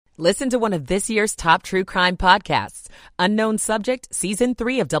Listen to one of this year's top true crime podcasts. Unknown Subject, Season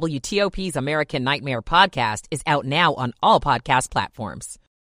 3 of WTOP's American Nightmare podcast is out now on all podcast platforms.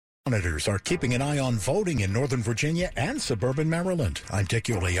 Monitors are keeping an eye on voting in Northern Virginia and suburban Maryland. I'm Dick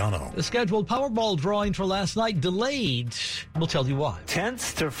Iuliano. The scheduled Powerball drawing for last night delayed. We'll tell you why.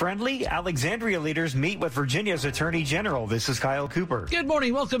 Tense to friendly, Alexandria leaders meet with Virginia's Attorney General. This is Kyle Cooper. Good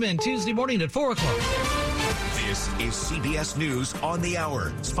morning. Welcome in Tuesday morning at 4 o'clock. This is CBS News on the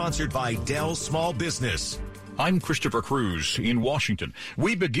Hour, sponsored by Dell Small Business. I'm Christopher Cruz in Washington.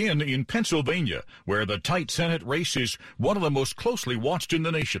 We begin in Pennsylvania, where the tight Senate race is one of the most closely watched in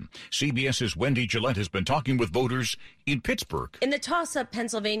the nation. CBS's Wendy Gillette has been talking with voters in Pittsburgh. In the toss-up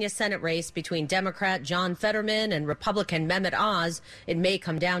Pennsylvania Senate race between Democrat John Fetterman and Republican Mehmet Oz, it may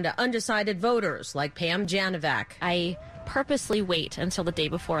come down to undecided voters like Pam Janovac. I purposely wait until the day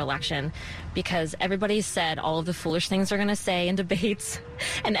before election because everybody's said all of the foolish things they're going to say in debates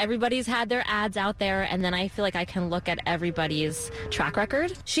and everybody's had their ads out there, and then I feel like I can look at everybody's track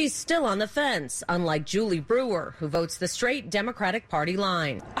record. She's still on the fence, unlike Julie Brewer, who votes the straight Democratic Party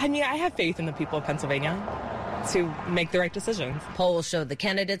line. I mean, I have faith in the people of Pennsylvania to make the right decisions. Polls show the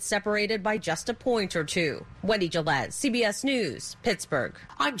candidates separated by just a point or two. Wendy Gillette, CBS News, Pittsburgh.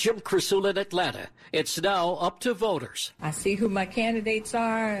 I'm Jim Krasula in Atlanta. It's now up to voters. I see who my candidates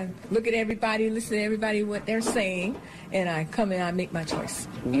are, and look at everybody, listen to everybody, what they're saying, and I come and I make my choice.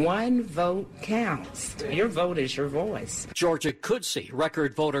 One vote counts. Your vote is your voice. Georgia could see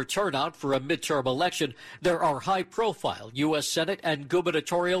record voter turnout for a midterm election. There are high-profile U.S. Senate and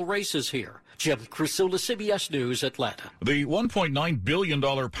gubernatorial races here. Jim Krasula, CBS News, Atlanta. The $1.9 billion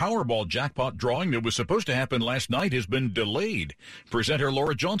Powerball jackpot drawing that was supposed to happen last night has been delayed. Presenter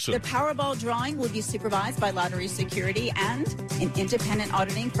Laura Johnson. The Powerball drawing will be supervised by Lottery Security and an independent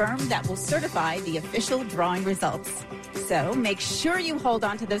auditing firm that will certify the official drawing results. So make sure you hold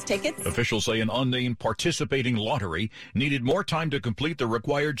on to those tickets. Officials say an unnamed participating lottery needed more time to complete the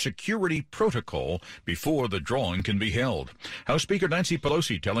required security protocol before the drawing can be held. House Speaker Nancy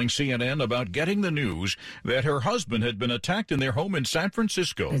Pelosi telling CNN about getting the news that her husband had been attacked in their home in San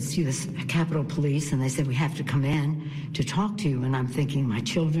Francisco. It's U.S. Capitol Police, and they said, we have to come in to talk to you. And I'm thinking, my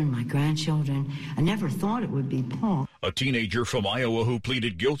children, my grandchildren. I never thought it would be Paul. A teenager from Iowa who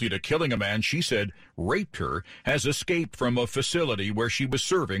pleaded guilty to killing a man she said raped her has escaped from a facility where she was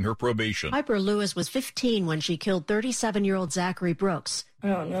serving her probation. Piper Lewis was 15 when she killed 37-year-old Zachary Brooks. I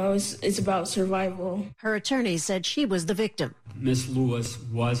don't know. It's about survival. Her attorney said she was the victim. Miss Lewis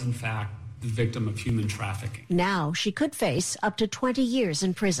was, in fact, the victim of human trafficking. Now she could face up to 20 years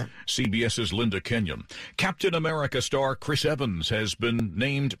in prison. CBS's Linda Kenyon. Captain America star Chris Evans has been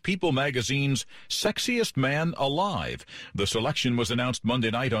named People magazine's Sexiest Man Alive. The selection was announced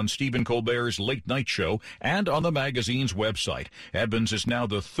Monday night on Stephen Colbert's Late Night Show and on the magazine's website. Evans is now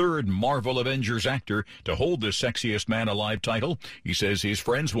the third Marvel Avengers actor to hold the Sexiest Man Alive title. He says his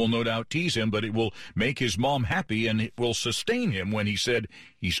friends will no doubt tease him, but it will make his mom happy and it will sustain him when he said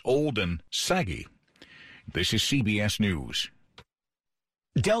he's old and saggy. This is CBS News.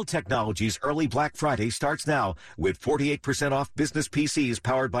 Dell Technologies early Black Friday starts now with 48% off business PCs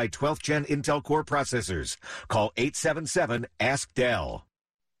powered by 12th Gen Intel Core processors. Call 877-ASK-DELL.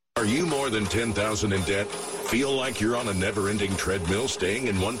 Are you more than $10,000 in debt? Feel like you're on a never-ending treadmill, staying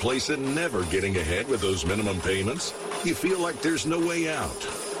in one place and never getting ahead with those minimum payments? You feel like there's no way out?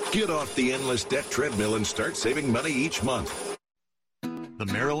 Get off the endless debt treadmill and start saving money each month. The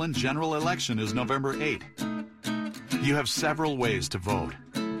Maryland general election is November 8th. You have several ways to vote.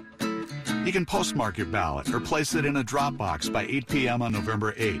 You can postmark your ballot or place it in a drop box by 8 p.m. on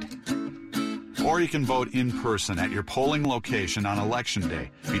November 8th. Or you can vote in person at your polling location on Election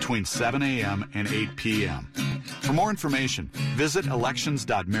Day between 7 a.m. and 8 p.m. For more information, visit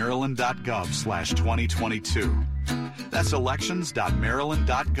elections.maryland.gov/2022. That's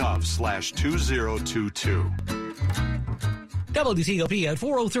elections.maryland.gov/2022. WTOP at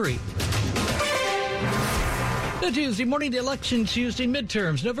 4:03. The Tuesday morning election, Tuesday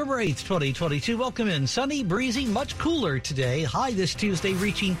midterms, November 8th, 2022. Welcome in. Sunny, breezy, much cooler today. High this Tuesday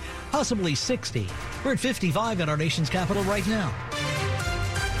reaching possibly 60. We're at 55 in our nation's capital right now.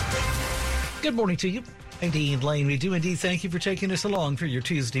 Good morning to you. I'm Dean Lane. We do indeed thank you for taking us along for your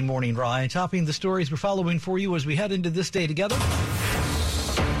Tuesday morning ride. Topping the stories we're following for you as we head into this day together.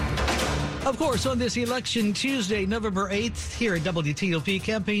 Of course, on this election Tuesday, November 8th, here at WTOP,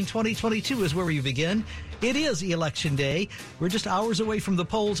 Campaign 2022 is where we begin. It is Election Day. We're just hours away from the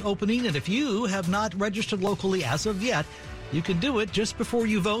polls opening, and if you have not registered locally as of yet, you can do it just before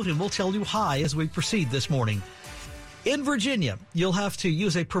you vote, and we'll tell you hi as we proceed this morning. In Virginia, you'll have to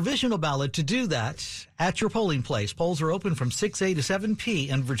use a provisional ballot to do that at your polling place. Polls are open from 6 a to 7 p.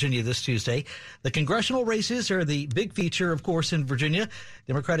 in Virginia this Tuesday. The congressional races are the big feature, of course, in Virginia.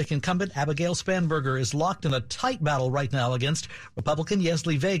 Democratic incumbent Abigail Spanberger is locked in a tight battle right now against Republican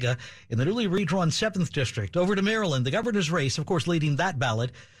Yesli Vega in the newly redrawn 7th District. Over to Maryland, the governor's race, of course, leading that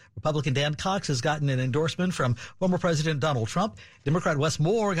ballot. Republican Dan Cox has gotten an endorsement from former President Donald Trump. Democrat Wes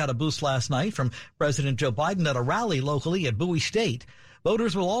Moore got a boost last night from President Joe Biden at a rally locally at Bowie State.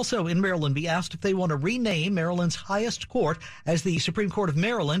 Voters will also in Maryland be asked if they want to rename Maryland's highest court as the Supreme Court of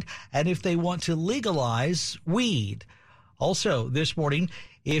Maryland and if they want to legalize weed. Also this morning,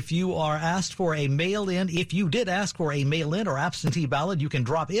 if you are asked for a mail-in, if you did ask for a mail-in or absentee ballot, you can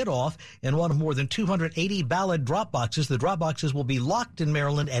drop it off in one of more than 280 ballot drop boxes. The drop boxes will be locked in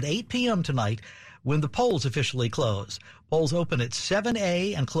Maryland at 8 p.m. tonight when the polls officially close. Polls open at 7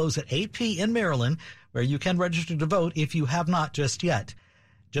 a and close at 8 p. in Maryland, where you can register to vote if you have not just yet.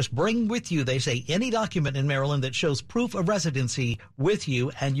 Just bring with you, they say, any document in Maryland that shows proof of residency with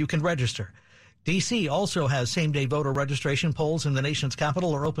you, and you can register. D.C. also has same-day voter registration. Polls in the nation's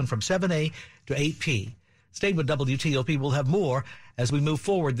capital are open from 7 a to 8 p. Stay with WTOP. We'll have more as we move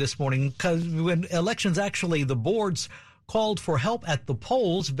forward this morning, because when elections actually, the boards called for help at the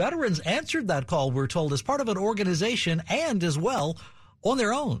polls. Veterans answered that call, we're told, as part of an organization and as well on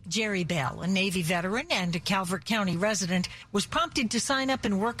their own. Jerry Bell, a Navy veteran and a Calvert County resident, was prompted to sign up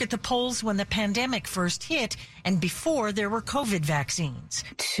and work at the polls when the pandemic first hit and before there were COVID vaccines.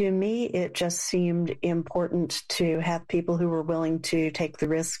 To me, it just seemed important to have people who were willing to take the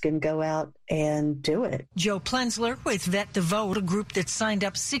risk and go out and do it. Joe Plensler with Vet the Vote, a group that signed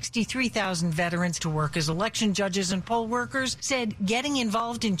up 63,000 veterans to work as election judges and poll workers, said getting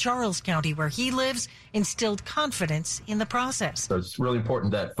involved in Charles County, where he lives, instilled confidence in the process. So it's really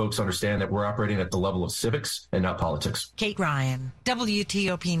important that folks understand that we're operating at the level of civics and not politics. Kate Ryan,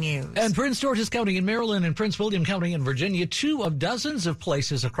 WTOP News. And Prince George's County in Maryland and Prince William County in Virginia, two of dozens of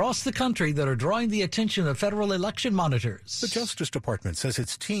places across the country that are drawing the attention of federal election monitors. The Justice Department says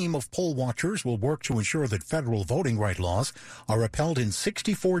its team of poll watchers will work to ensure that federal voting right laws are upheld in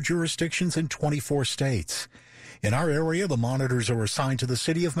 64 jurisdictions in 24 states. In our area, the monitors are assigned to the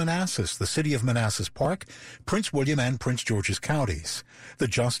city of Manassas, the city of Manassas Park, Prince William and Prince George's counties. The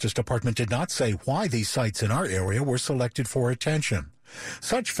Justice Department did not say why these sites in our area were selected for attention.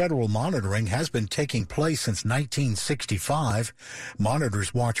 Such federal monitoring has been taking place since 1965.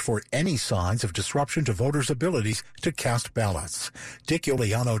 Monitors watch for any signs of disruption to voters' abilities to cast ballots. Dick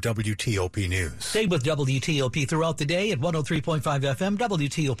Iuliano, WTOP News. Stay with WTOP throughout the day at 103.5 FM,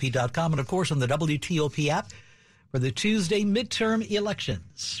 WTOP.com, and of course on the WTOP app for the Tuesday midterm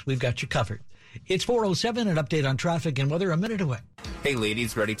elections. We've got you covered. It's 4:07, an update on traffic and weather a minute away. Hey,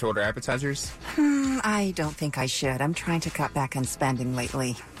 ladies, ready to order appetizers? I don't think I should. I'm trying to cut back on spending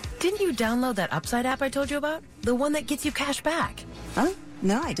lately. Didn't you download that Upside app I told you about? The one that gets you cash back. Huh?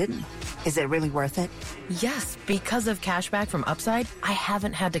 No, I didn't. Is it really worth it? Yes, because of cash back from Upside, I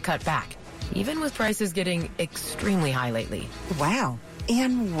haven't had to cut back, even with prices getting extremely high lately. Wow.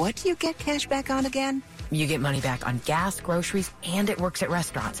 And what do you get cash back on again? You get money back on gas, groceries, and it works at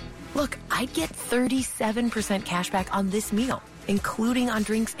restaurants. Look, I'd get 37% cash back on this meal, including on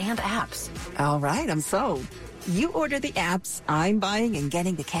drinks and apps. All right, I'm sold. You order the apps, I'm buying and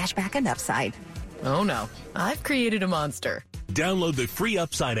getting the cash back on Upside. Oh no, I've created a monster. Download the free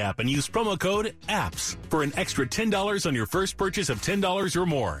Upside app and use promo code APPS for an extra $10 on your first purchase of $10 or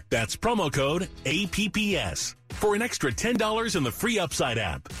more. That's promo code APPS for an extra $10 in the free Upside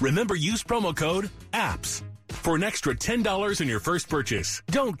app. Remember, use promo code APPS for an extra $10 on your first purchase.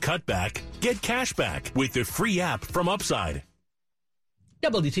 Don't cut back. Get cash back with the free app from Upside.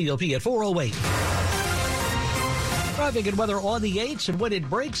 WTOP at 4:08. Traffic and weather on the 8s, and when it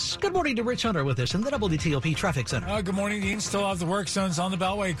breaks, good morning to Rich Hunter with us in the WTOP Traffic Center. Good morning, Dean. Still have the work zones on the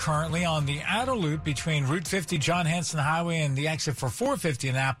Beltway currently on the outer loop between Route 50, John Hanson Highway, and the exit for 450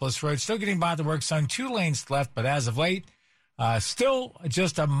 Annapolis Road. Still getting by the work zone, 2 lanes left, but as of late, still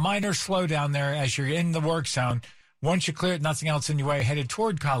just a minor slowdown there as you're in the work zone. Once you clear it, nothing else in your way, headed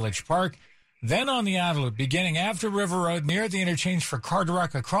toward College Park. Then on the outer loop, beginning after River Road, near the interchange for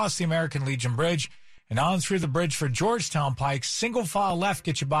Carderock across the American Legion Bridge, and on through the bridge for Georgetown Pike. Single file left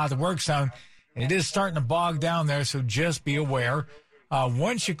gets you by the work zone. And it is starting to bog down there, so just be aware.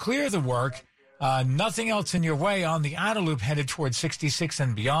 Once you clear the work, nothing else in your way on the outer loop headed towards 66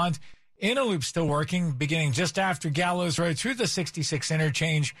 and beyond. Inner loop still working, beginning just after Gallows Road through the 66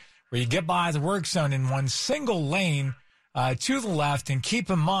 interchange, where you get by the work zone in one single lane to the left. And keep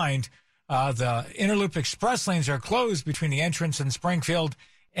in mind, the inner loop express lanes are closed between the entrance and Springfield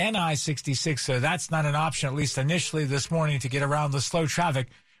and I-66. So that's not an option, at least initially this morning, to get around the slow traffic,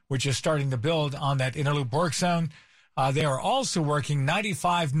 which is starting to build on that inner loop work zone. They are also working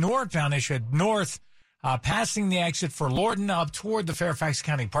 95 northbound, as you head north, passing the exit for Lorton up toward the Fairfax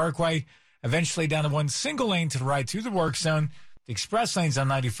County Parkway, eventually down to one single lane to the right through the work zone. The express lanes on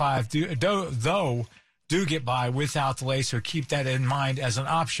 95 do get by without delay, so keep that in mind as an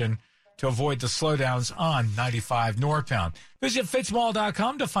option to avoid the slowdowns on 95 northbound. Visit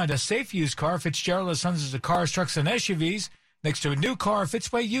fitzmall.com to find a safe used car. Fitzgerald Sons is the cars, trucks, and SUVs. Next to a new car,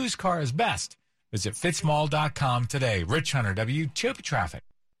 Fitzway used car is best. Visit fitzmall.com today. Rich Hunter, WTOP Traffic.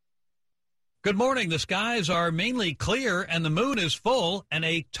 Good morning. The skies are mainly clear and the moon is full and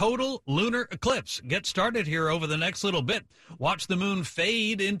a total lunar eclipse. Get started here over the next little bit. Watch the moon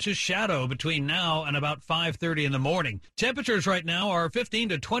fade into shadow between now and about 5:30 in the morning. Temperatures right now are 15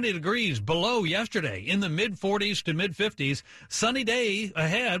 to 20 degrees below yesterday, in the mid-40s to mid-50s. Sunny day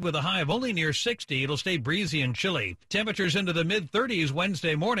ahead with a high of only near 60. It'll stay breezy and chilly. Temperatures into the mid-30s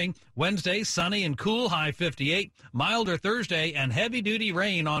Wednesday morning. Wednesday, sunny and cool, high 58. Milder Thursday and heavy-duty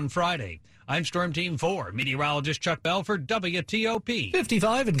rain on Friday. I'm Storm Team 4, meteorologist Chuck Belford, WTOP.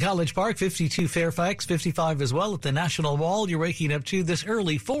 55 in College Park, 52 Fairfax, 55 as well at the National Mall. You're waking up to this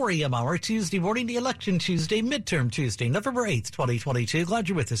early 4 a.m. hour, Tuesday morning, the Election Tuesday, midterm Tuesday, November 8th, 2022. Glad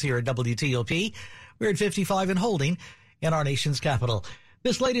you're with us here at WTOP. We're at 55 and holding in our nation's capital.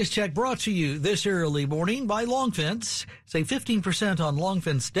 This latest check brought to you this early morning by Long Fence. Save 15% on Long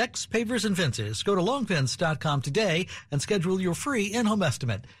Fence decks, pavers, and fences. Go to longfence.com today and schedule your free in-home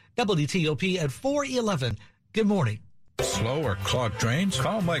estimate. WTOP at 4:11. Good morning. Slow or clogged drains?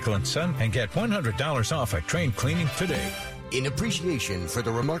 Call Michael & Son and get $100 off at drain cleaning today. In appreciation for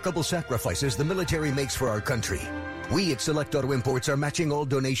the remarkable sacrifices the military makes for our country, we at Select Auto Imports are matching all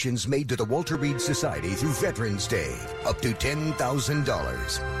donations made to the Walter Reed Society through Veterans Day, up to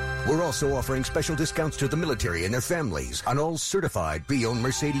 $10,000. We're also offering special discounts to the military and their families on all certified pre-owned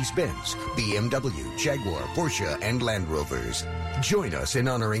Mercedes-Benz, BMW, Jaguar, Porsche, and Land Rovers. Join us in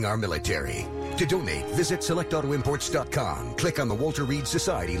honoring our military. To donate, visit SelectAutoImports.com. Click on the Walter Reed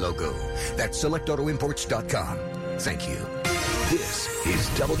Society logo. That's SelectAutoImports.com. Thank you. This is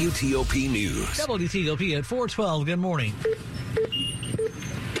WTOP News. WTOP at 4:12. Good morning.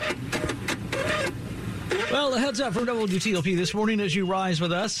 Well, a heads up from WTOP this morning as you rise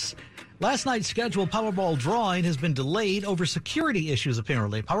with us. Last night's scheduled Powerball drawing has been delayed over security issues,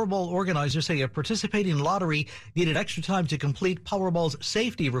 apparently. Powerball organizers say a participating lottery needed extra time to complete Powerball's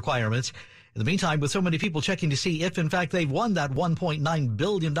safety requirements. In the meantime, with so many people checking to see if, in fact, they've won that $1.9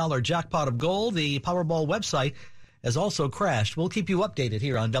 billion jackpot of gold, the Powerball website has also crashed. We'll keep you updated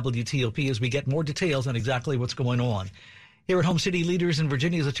here on WTOP as we get more details on exactly what's going on. Here at home, city leaders and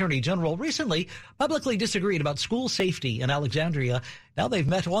Virginia's Attorney General recently publicly disagreed about school safety in Alexandria. Now they've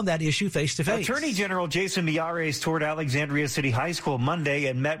met on that issue face-to-face. Attorney General Jason Miyares toured Alexandria City High School Monday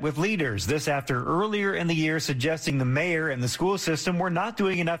and met with leaders. This after earlier in the year suggesting the mayor and the school system were not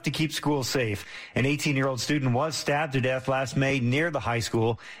doing enough to keep schools safe. An 18-year-old student was stabbed to death last May near the high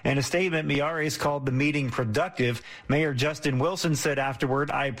school. In a statement, Miyares called the meeting productive. Mayor Justin Wilson said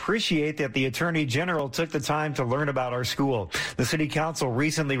afterward, "I appreciate that the Attorney General took the time to learn about our school." The City Council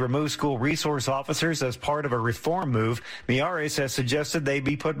recently removed school resource officers as part of a reform move. Miyares has suggested they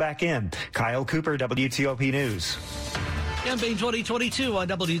be put back in. Kyle Cooper, WTOP News. Campaign 2022 on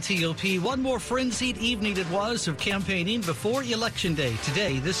WTOP. One more frenzied evening it was of campaigning before Election Day.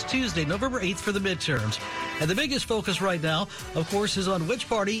 Today, this Tuesday, November 8th for the midterms. And the biggest focus right now, of course, is on which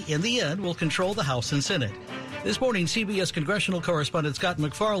party, in the end, will control the House and Senate. This morning, CBS congressional correspondent Scott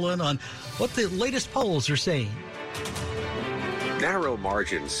McFarland on what the latest polls are saying. Narrow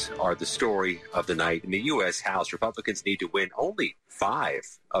margins are the story of the night. In the U.S. House, Republicans need to win only 5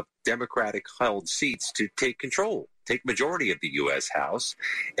 of Democratic-held seats to take majority of the U.S. House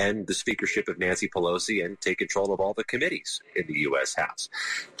and the speakership of Nancy Pelosi and take control of all the committees in the U.S. House.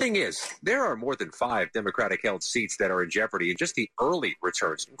 Thing is, there are more than 5 Democratic-held seats that are in jeopardy in just the early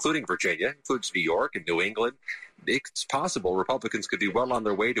returns, including Virginia, includes New York and New England. It's possible Republicans could be well on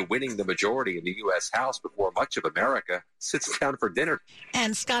their way to winning the majority in the U.S. House before much of America sits down for dinner.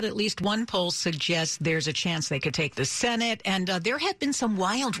 And, Scott, at least one poll suggests there's a chance they could take the Senate, and there have been some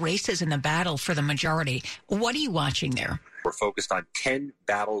wild races in the battle for the majority. What are you watching there? We're focused on 10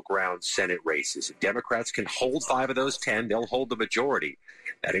 battleground Senate races. If Democrats can hold 5 of those 10, they'll hold the majority.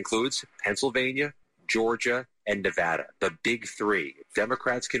 That includes Pennsylvania, Georgia, and Nevada, the big 3. If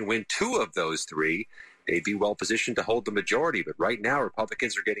Democrats can win 2 of those 3, they'd be well positioned to hold the majority. But right now,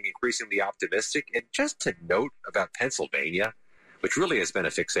 Republicans are getting increasingly optimistic. And just to note about Pennsylvania, which really has been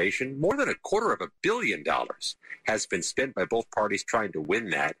a fixation. More than $250 million has been spent by both parties trying to win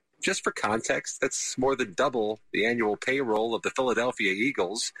that. Just for context, that's more than double the annual payroll of the Philadelphia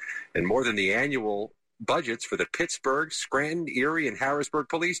Eagles and more than the annual budgets for the Pittsburgh, Scranton, Erie, and Harrisburg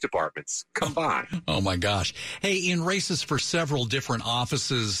police departments combined. Oh, my gosh. Hey, in races for several different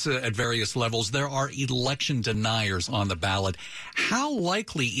offices at various levels, there are election deniers on the ballot. How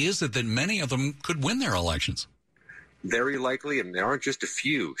likely is it that many of them could win their elections? Very likely, and there aren't just a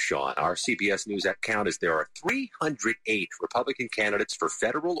few, Sean. Our CBS News count is there are 308 Republican candidates for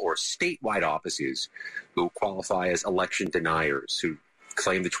federal or statewide offices who qualify as election deniers, who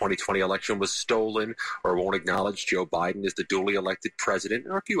claim the 2020 election was stolen or won't acknowledge Joe Biden as the duly elected president,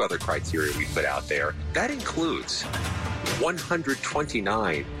 or a few other criteria we put out there. That includes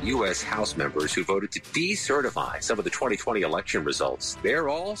 129 U.S. House members who voted to decertify some of the 2020 election results. They're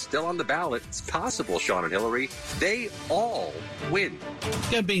all still on the ballot. It's possible, Sean and Hillary, they all win.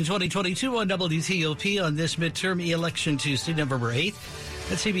 Campaign 2022 on WTOP on this midterm election Tuesday, November 8th.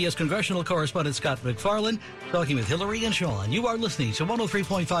 That's CBS congressional correspondent Scott McFarland talking with Hillary and Sean. You are listening to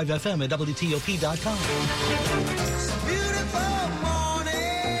 103.5 FM at WTOP.com.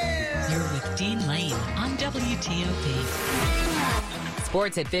 You're with Dean Lane on WTOP.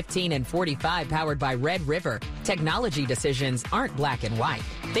 Sports at 15 and 45, powered by Red River. Technology decisions aren't black and white.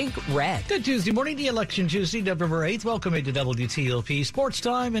 Think red. Good Tuesday morning, the election Tuesday, November 8th. Welcome into WTOP Sports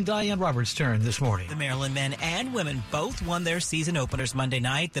Time and Diane Roberts' turn this morning. The Maryland men and women both won their season openers Monday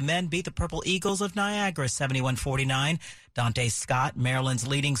night. The men beat the Purple Eagles of Niagara 71-49. Dante Scott, Maryland's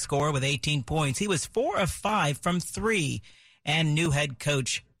leading scorer with 18 points. He was 4 of 5 from 3. And new head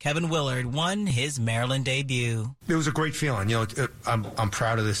coach Kevin Willard won his Maryland debut. It was a great feeling. You know, I'm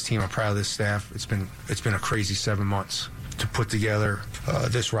proud of this team. I'm proud of this staff. It's been a crazy 7 months to put together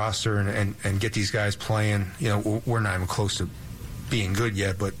this roster and get these guys playing. You know, we're not even close to being good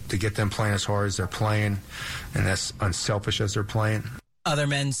yet, but to get them playing as hard as they're playing and as unselfish as they're playing. Other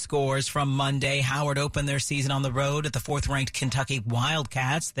men's scores from Monday. Howard opened their season on the road at the 4th-ranked Kentucky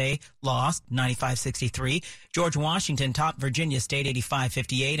Wildcats. They lost 95-63. George Washington topped Virginia State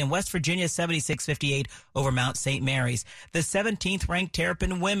 85-58, and West Virginia 76-58 over Mount St. Mary's. The 17th-ranked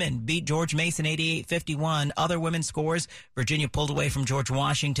Terrapin women beat George Mason 88-51. Other women's scores, Virginia pulled away from George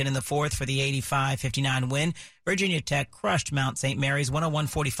Washington in the 4th for the 85-59 win. Virginia Tech crushed Mount St. Mary's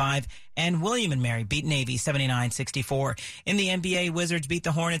 101-45, and William & Mary beat Navy 79-64. In the NBA, Wizards beat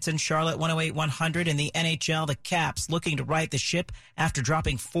the Hornets in Charlotte 108-100. In the NHL, the Caps, looking to right the ship after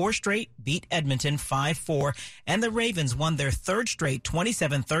dropping 4 straight, beat Edmonton 5-4. And the Ravens won their 3rd straight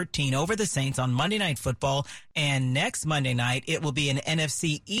 27-13 over the Saints on Monday Night Football. And next Monday night, it will be an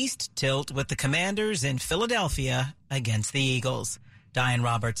NFC East tilt with the Commanders in Philadelphia against the Eagles. Diane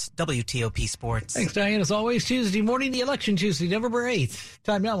Roberts, WTOP Sports. Thanks, Diane. As always, Tuesday morning, the election Tuesday, November 8th.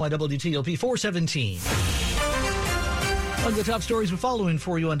 Time now on WTOP 417. One of the top stories we're following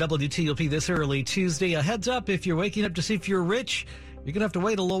for you on WTOP this early Tuesday. A heads up, if you're waking up to see if you're rich, you're going to have to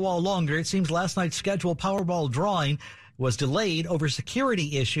wait a little while longer. It seems last night's scheduled Powerball drawing was delayed over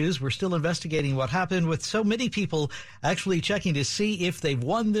security issues. We're still investigating what happened with so many people actually checking to see if they've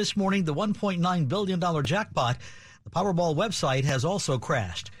won this morning the $1.9 billion jackpot. The Powerball website has also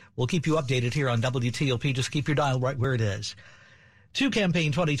crashed. We'll keep you updated here on WTOP. Just keep your dial right where it is. To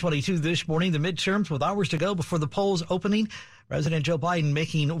Campaign 2022 this morning, the midterms with hours to go before the polls opening. President Joe Biden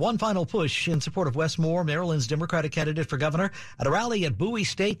making one final push in support of Wes Moore, Maryland's Democratic candidate for governor, at a rally at Bowie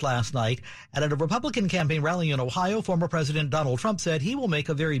State last night. And at a Republican campaign rally in Ohio, former President Donald Trump said he will make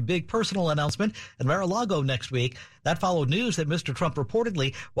a very big personal announcement at Mar-a-Lago next week. That followed news that Mr. Trump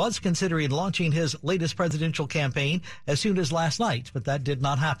reportedly was considering launching his latest presidential campaign as soon as last night, but that did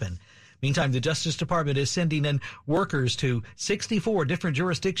not happen. Meantime, the Justice Department is sending in workers to 64 different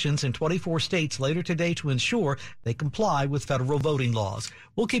jurisdictions in 24 states later today to ensure they comply with federal voting laws.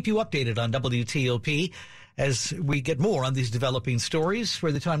 We'll keep you updated on WTOP as we get more on these developing stories,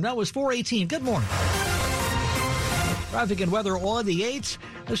 where the time now is 4:18. Good morning. Traffic and weather on the 8th.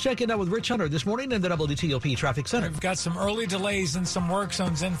 Let's check in now with Rich Hunter this morning in the WTOP Traffic Center. We've got some early delays in some work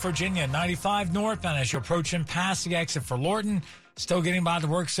zones in Virginia. 95 northbound as you approach and past the exit for Lorton. Still getting by the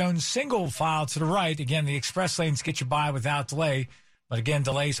work zone, single file to the right. Again, the express lanes get you by without delay. But again,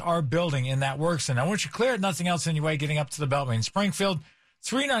 delays are building in that work zone. Now, once you're clear, nothing else anyway, getting up to the Beltway in Springfield.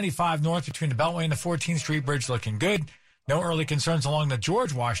 395 north between the Beltway and the 14th Street Bridge looking good. No early concerns along the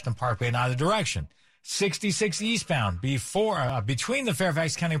George Washington Parkway in either direction. 66 eastbound between the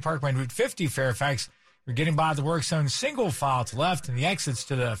Fairfax County Parkway and Route 50 Fairfax. You're getting by the work zone, single file to left, and the exits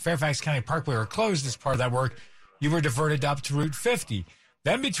to the Fairfax County Parkway are closed as part of that work. You were diverted up to Route 50.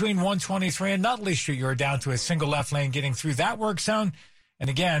 Then between 123 and Nutley Street, you're down to a single left lane getting through that work zone. And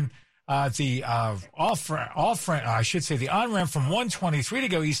again, the on-ramp from 123 to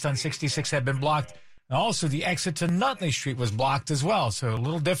go east on 66 had been blocked. And also the exit to Nutley Street was blocked as well, so a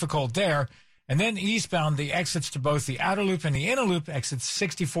little difficult there. And then eastbound, the exits to both the outer loop and the inner loop, exits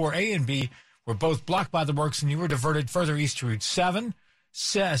 64A and B, were both blocked by the works, and you were diverted further east to Route 7.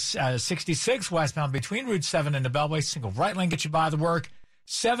 66 westbound between Route 7 and the Beltway, single right lane gets you by the work.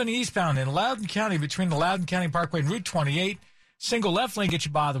 7 eastbound in Loudoun County between the Loudoun County Parkway and Route 28, single left lane gets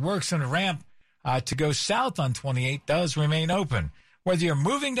you by the works, and the ramp to go south on 28 does remain open. Whether you're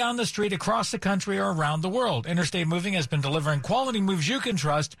moving down the street, across the country, or around the world, Interstate Moving has been delivering quality moves you can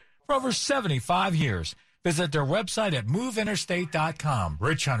trust for over 75 years. Visit their website at moveinterstate.com.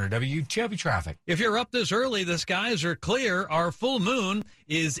 Rich Hunter, WTOP Traffic. If you're up this early, the skies are clear. Our full moon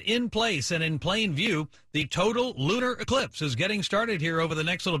is in place and in plain view. The total lunar eclipse is getting started here over the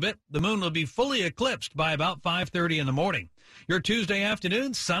next little bit. The moon will be fully eclipsed by about 5:30 in the morning. Your Tuesday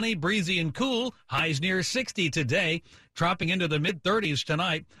afternoon, sunny, breezy, and cool. Highs near 60 today, dropping into the mid-30s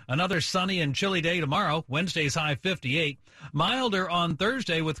tonight. Another sunny and chilly day tomorrow. Wednesday's high 58. Milder on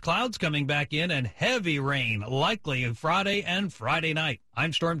Thursday with clouds coming back in and heavy rain likely Friday and Friday night.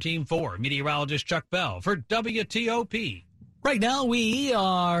 I'm Storm Team 4, meteorologist Chuck Bell for WTOP. Right now, we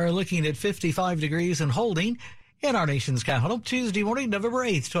are looking at 55 degrees and holding in our nation's capital, Tuesday morning, November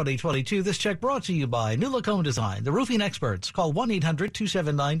 8th, 2022. This check brought to you by New Look Home Design, the roofing experts. Call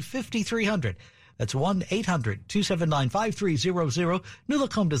 1-800-279-5300. That's 1-800-279-5300,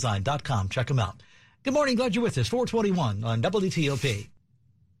 newlookhomedesign.com. Check them out. Good morning. Glad you're with us. 421 on WTOP.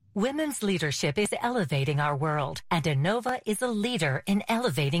 Women's leadership is elevating our world, and Inova is a leader in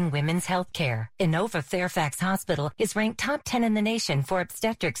elevating women's health care. Inova Fairfax Hospital is ranked top 10 in the nation for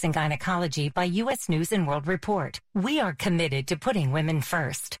obstetrics and gynecology by U.S. News & World Report. We are committed to putting women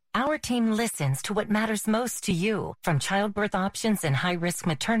first. Our team listens to what matters most to you, from childbirth options and high-risk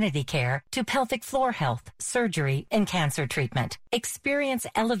maternity care to pelvic floor health, surgery, and cancer treatment. Experience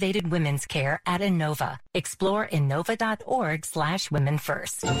elevated women's care at Inova. Explore Inova.org/women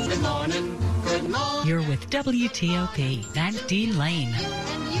first. Good morning. Good morning. You're with WTOP, Van D. Lane.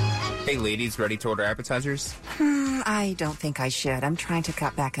 Hey, ladies, ready to order appetizers? I don't think I should. I'm trying to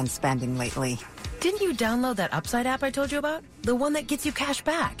cut back on spending lately. Didn't you download that Upside app I told you about? The one that gets you cash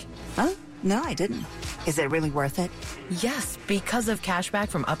back. Huh? No, I didn't. Is it really worth it? Yes, because of cash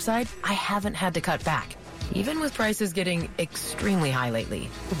back from Upside, I haven't had to cut back, even with prices getting extremely high lately.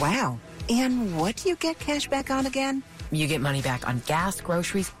 Wow. And what do you get cash back on again? You get money back on gas,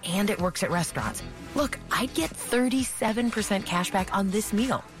 groceries, and it works at restaurants. Look, I'd get 37% cash back on this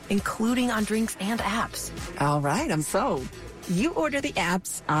meal, including on drinks and apps. All right, I'm sold. You order the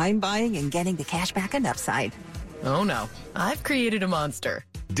apps, I'm buying and getting the cash back on Upside. Oh no, I've created a monster.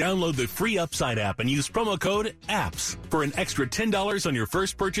 Download the free Upside app and use promo code APPS for an extra $10 on your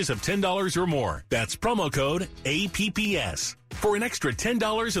first purchase of $10 or more. That's promo code APPS for an extra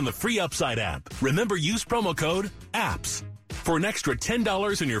 $10 in the free Upside app. Remember, use promo code APPS for an extra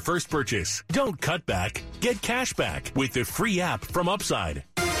 $10 on your first purchase. Don't cut back. Get cash back with the free app from Upside.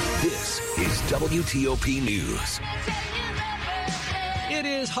 This is WTOP News. It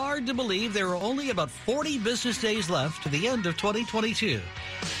is hard to believe there are only about 40 business days left to the end of 2022.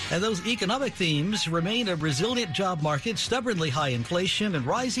 And those economic themes remain a resilient job market, stubbornly high inflation, and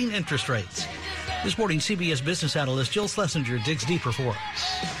rising interest rates. This morning, CBS business analyst Jill Schlesinger digs deeper for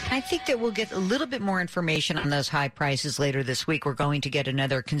us. I think that we'll get a little bit more information on those high prices later this week. We're going to get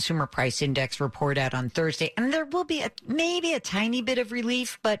another consumer price index report out on Thursday, and there will be maybe a tiny bit of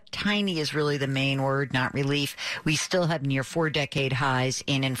relief, but tiny is really the main word, not relief. We still have near 4-decade highs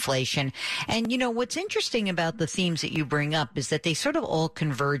in inflation. And, you know, what's interesting about the themes that you bring up is that they sort of all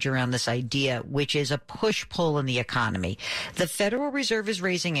converge around this idea, which is a push-pull in the economy. The Federal Reserve is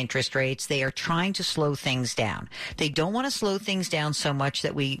raising interest rates. They are trying to slow things down. They don't want to slow things down so much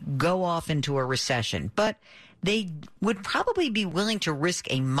that we go off into a recession, but they would probably be willing to risk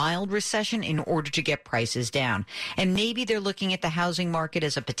a mild recession in order to get prices down. And maybe they're looking at the housing market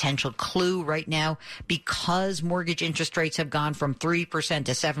as a potential clue right now because mortgage interest rates have gone from 3%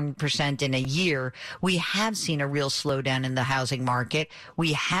 to 7% in a year. We have seen a real slowdown in the housing market.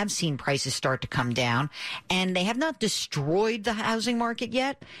 We have seen prices start to come down, and they have not destroyed the housing market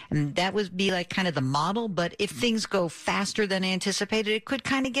yet. And that would be like kind of the model. But if things go faster than anticipated, it could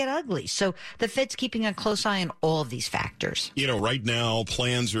kind of get ugly. So the Fed's keeping a close eye on all of these factors. You know, right now,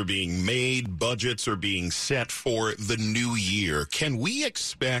 plans are being made, budgets are being set for the new year. Can we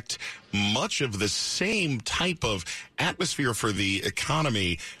expect much of the same type of atmosphere for the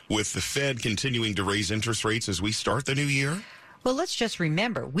economy with the Fed continuing to raise interest rates as we start the new year? Well, let's just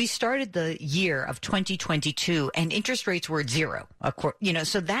remember, we started the year of 2022 and interest rates were at 0.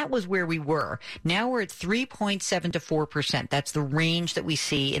 So that was where we were. Now we're at 3.7 to 4%. That's the range that we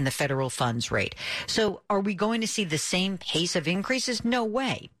see in the federal funds rate. So are we going to see the same pace of increases? No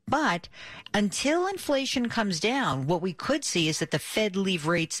way. But until inflation comes down, what we could see is that the Fed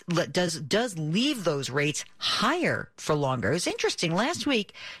does leave those rates higher for longer. It was interesting. Last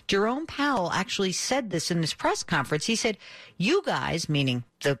week, Jerome Powell actually said this in his press conference. He said, you guys, meaning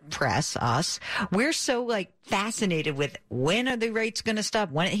the press, us, we're so fascinated with when are the rates going to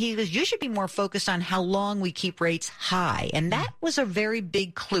stop? He goes, you should be more focused on how long we keep rates high. And that was a very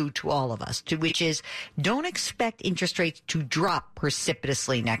big clue to all of us, which is don't expect interest rates to drop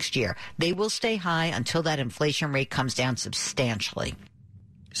precipitously next year. They will stay high until that inflation rate comes down substantially.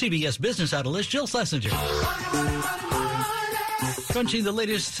 CBS business analyst Jill Schlesinger. Crunching the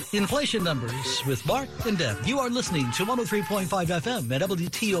latest inflation numbers with Mark and Deb. You are listening to 103.5 FM at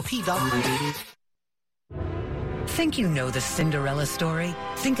WTOP.com. Think you know the Cinderella story?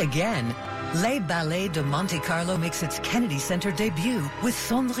 Think again. Les Ballets de Monte Carlo makes its Kennedy Center debut with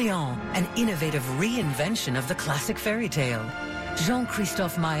Cendrillon, an innovative reinvention of the classic fairy tale.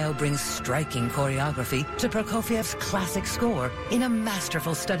 Jean-Christophe Maillot brings striking choreography to Prokofiev's classic score in a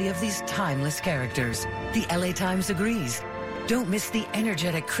masterful study of these timeless characters. The LA Times agrees. Don't miss the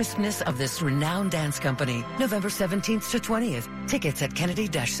energetic crispness of this renowned dance company. November 17th to 20th. Tickets at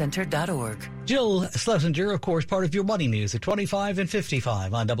kennedy-center.org. Jill Schlesinger, of course, part of your money news at 25 and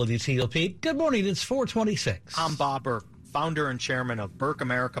 55 on WTOP. Good morning. It's 426. I'm Bob Burke, founder and chairman of Burke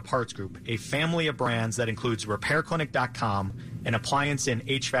America Parts Group, a family of brands that includes RepairClinic.com, an appliance and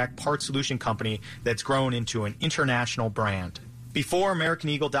HVAC part solution company that's grown into an international brand. Before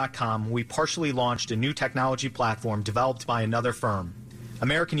AmericanEagle.com, we partially launched a new technology platform developed by another firm.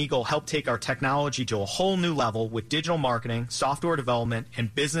 American Eagle helped take our technology to a whole new level with digital marketing, software development,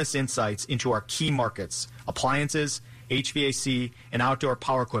 and business insights into our key markets, appliances, HVAC, and outdoor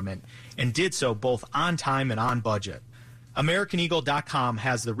power equipment, and did so both on time and on budget. AmericanEagle.com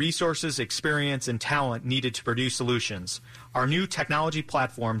has the resources, experience, and talent needed to produce solutions. Our new technology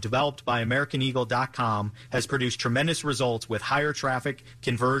platform, developed by AmericanEagle.com, has produced tremendous results with higher traffic,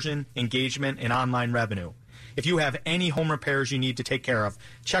 conversion, engagement, and online revenue. If you have any home repairs you need to take care of,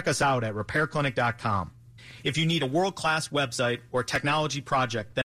 check us out at RepairClinic.com. If you need a world-class website or technology project, then